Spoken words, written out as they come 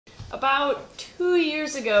About 2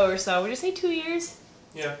 years ago or so, would you say 2 years?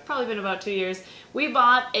 Yeah. It's probably been about 2 years. We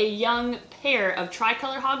bought a young pair of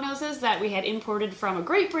tricolor hognoses that we had imported from a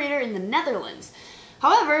great breeder in the Netherlands.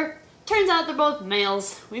 However, turns out they're both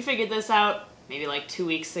males. We figured this out maybe like 2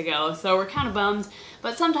 weeks ago, so we're kind of bummed.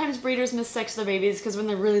 But sometimes breeders missex their babies because when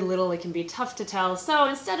they're really little it can be tough to tell. So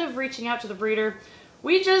instead of reaching out to the breeder,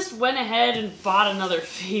 we just went ahead and bought another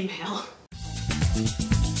female.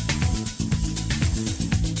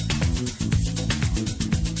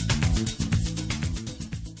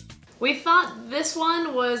 We thought this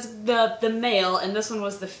one was the male and this one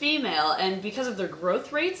was the female, and because of their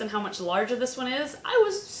growth rates and how much larger this one is, I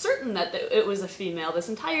was certain that it was a female this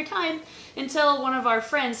entire time until one of our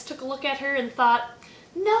friends took a look at her and thought,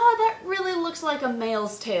 no, that really looks like a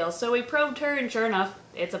male's tail. So we probed her and sure enough,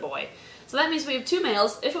 it's a boy. So that means we have 2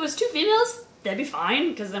 males. If it was 2 females, that'd be fine,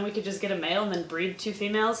 because then we could just get a male and then breed 2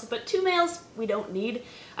 females. But 2 males, we don't need.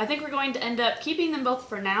 I think we're going to end up keeping them both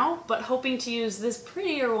for now, but hoping to use this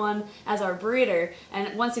prettier one as our breeder.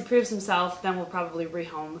 And once he proves himself, then we'll probably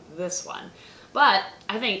rehome this one. But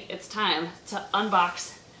I think it's time to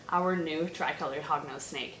unbox our new tricolored hognose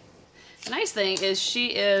snake. The nice thing is she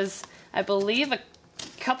is, I believe, a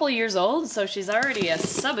couple years old, so she's already a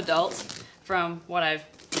sub-adult from what I've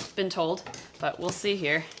been told, but we'll see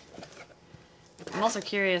here. I'm also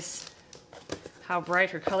curious how bright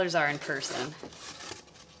her colors are in person.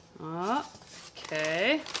 Oh,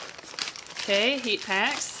 okay. Okay, heat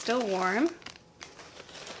packs, still warm.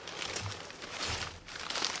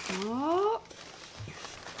 Oh.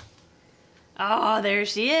 Oh, there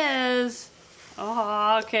she is.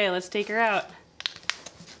 Oh, okay, let's take her out.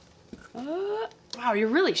 Oh, wow, you're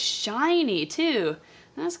really shiny too.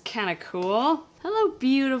 That's kind of cool. Hello,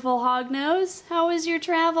 beautiful hognose. How was your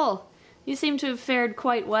travel? You seem to have fared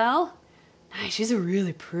quite well. Nice, she's a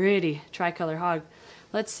really pretty tricolor hog.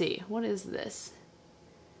 Let's see, what is this?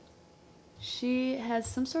 She has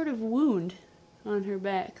some sort of wound on her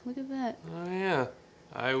back. Look at that. Oh yeah.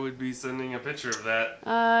 I would be sending a picture of that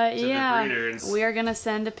to yeah, the breeder. we are gonna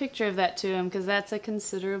send a picture of that to him because that's a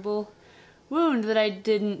considerable wound that I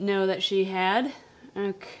didn't know that she had.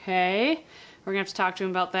 Okay, we're gonna have to talk to him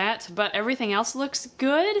about that, but everything else looks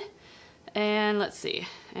good. And let's see,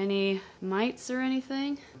 any mites or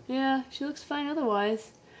anything? Yeah, she looks fine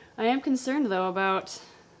otherwise. I am concerned though about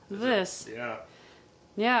this. Yeah.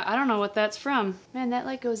 Yeah, I don't know what that's from. Man, that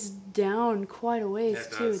like goes down quite a ways Yeah,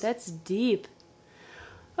 it too. does. That's deep.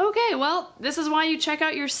 Okay, well, this is why you check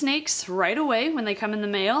out your snakes right away when they come in the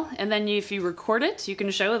mail, and then if you record it, you can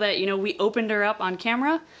show that, you know, we opened her up on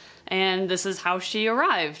camera, and this is how she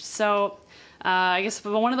arrived. So, I guess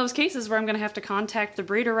one of those cases where I'm going to have to contact the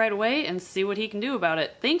breeder right away and see what he can do about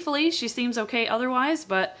it. Thankfully, she seems okay otherwise,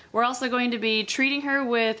 but we're also going to be treating her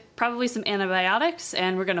with probably some antibiotics,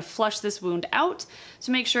 and we're going to flush this wound out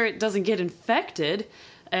to make sure it doesn't get infected,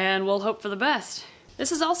 and we'll hope for the best.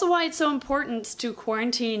 This is also why it's so important to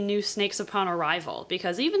quarantine new snakes upon arrival,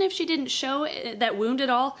 because even if she didn't show that wound at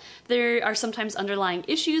all, there are sometimes underlying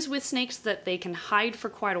issues with snakes that they can hide for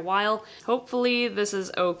quite a while. Hopefully this is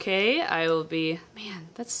okay. I will be... Man,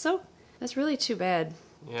 that's really too bad.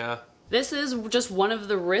 Yeah. This is just one of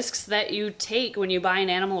the risks that you take when you buy an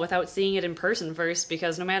animal without seeing it in person first,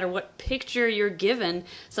 because no matter what picture you're given,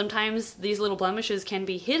 sometimes these little blemishes can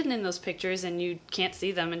be hidden in those pictures and you can't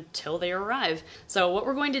see them until they arrive. So what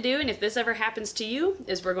we're going to do, and if this ever happens to you,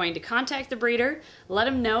 is we're going to contact the breeder, let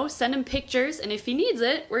him know, send him pictures, and if he needs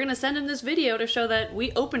it, we're going to send him this video to show that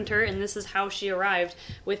we opened her and this is how she arrived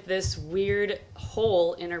with this weird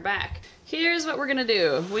hole in her back. Here's what we're going to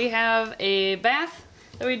do. We have a bath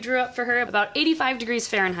that we drew up for her about 85 degrees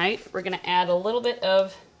Fahrenheit. We're going to add a little bit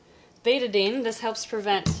of betadine. This helps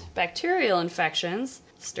prevent bacterial infections.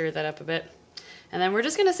 Stir that up a bit. And then we're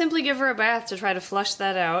just going to simply give her a bath to try to flush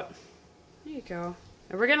that out. There you go.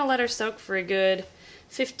 And we're going to let her soak for a good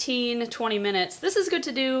 15-20 minutes. This is good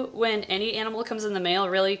to do when any animal comes in the mail,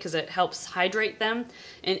 really, because it helps hydrate them.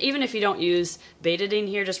 And even if you don't use betadine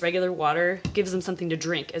here, just regular water gives them something to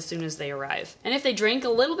drink as soon as they arrive. And if they drink a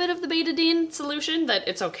little bit of the betadine solution, that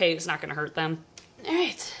it's okay, it's not going to hurt them. All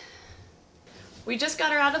right. We just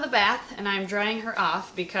got her out of the bath, and I'm drying her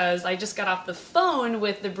off because I just got off the phone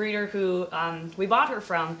with the breeder who we bought her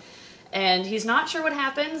from. And he's not sure what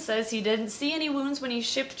happened, says he didn't see any wounds when he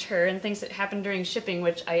shipped her and thinks it happened during shipping,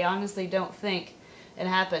 which I honestly don't think it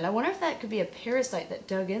happened. I wonder if that could be a parasite that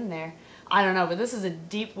dug in there. I don't know, but this is a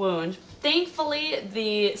deep wound. Thankfully,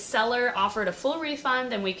 the seller offered a full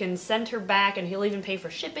refund and we can send her back and he'll even pay for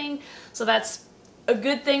shipping, so that's a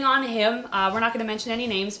good thing on him. We're not going to mention any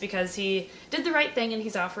names because he did the right thing and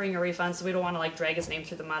he's offering a refund, so we don't want to like drag his name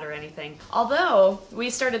through the mud or anything. Although, we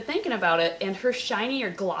started thinking about it, and her shiny or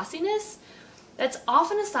glossiness, that's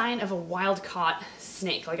often a sign of a wild-caught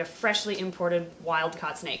snake, like a freshly imported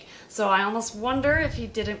wild-caught snake. So I almost wonder if he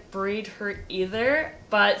didn't breed her either,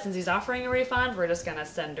 but since he's offering a refund, we're just gonna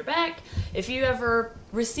send her back. If you ever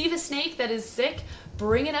receive a snake that is sick,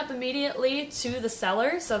 bring it up immediately to the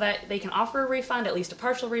seller so that they can offer a refund, at least a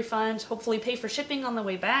partial refund, hopefully pay for shipping on the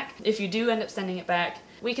way back if you do end up sending it back.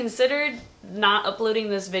 We considered not uploading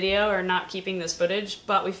this video or not keeping this footage,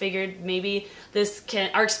 but we figured maybe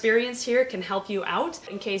our experience here can help you out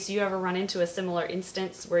in case you ever run into a similar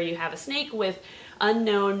instance where you have a snake with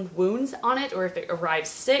unknown wounds on it, or if it arrives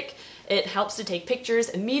sick. It helps to take pictures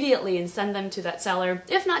immediately and send them to that seller,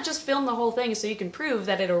 if not just film the whole thing so you can prove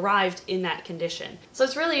that it arrived in that condition. So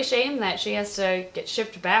it's really a shame that she has to get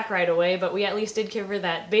shipped back right away, but we at least did give her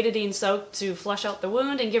that betadine soak to flush out the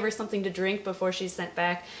wound and give her something to drink before she's sent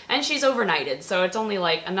back. And she's overnighted, so it's only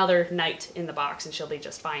like another night in the box and she'll be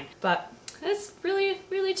just fine. But it's really,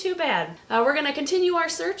 really too bad. We're going to continue our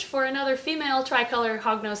search for another female tricolor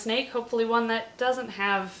hognose snake, hopefully one that doesn't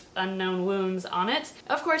have unknown wounds on it.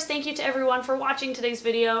 Of course, thank you to everyone for watching today's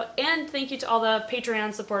video, and thank you to all the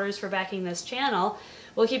Patreon supporters for backing this channel.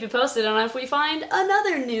 We'll keep you posted on if we find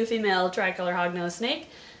another new female tricolor hognose snake,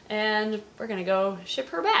 and we're going to go ship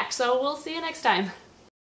her back, so we'll see you next time.